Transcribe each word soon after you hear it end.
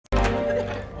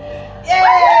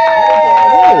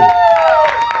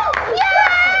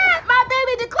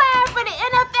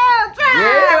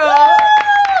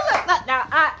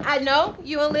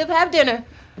you and Liv have dinner.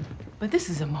 But this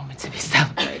is a moment to be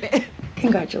celebrated.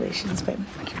 Congratulations, baby.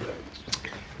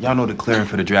 Y'all know the clearing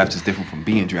for the draft is different from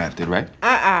being drafted, right?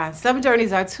 Some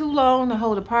journeys are too long to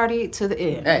hold a party to the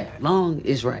end. Hey, long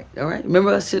is right, all right?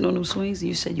 Remember us sitting on them swings and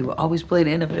you said you would always play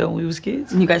the NFL when we was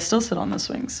kids? And you guys still sit on the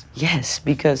swings? Yes,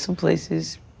 because some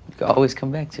places you can always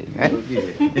come back to, right?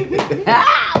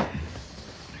 Yeah.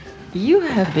 You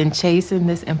have been chasing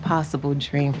this impossible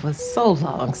dream for so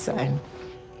long, son.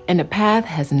 And the path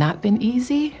has not been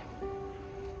easy,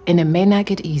 and it may not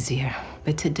get easier.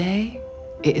 But today,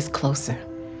 it is closer.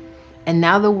 And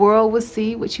now the world will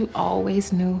see what you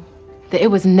always knew, that it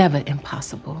was never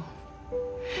impossible.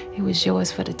 It was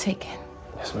yours for the taking.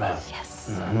 Yes, ma'am. Yes.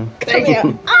 Mm-hmm. Thank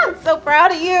you. I'm so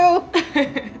proud of you.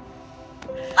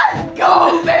 Let's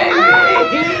go,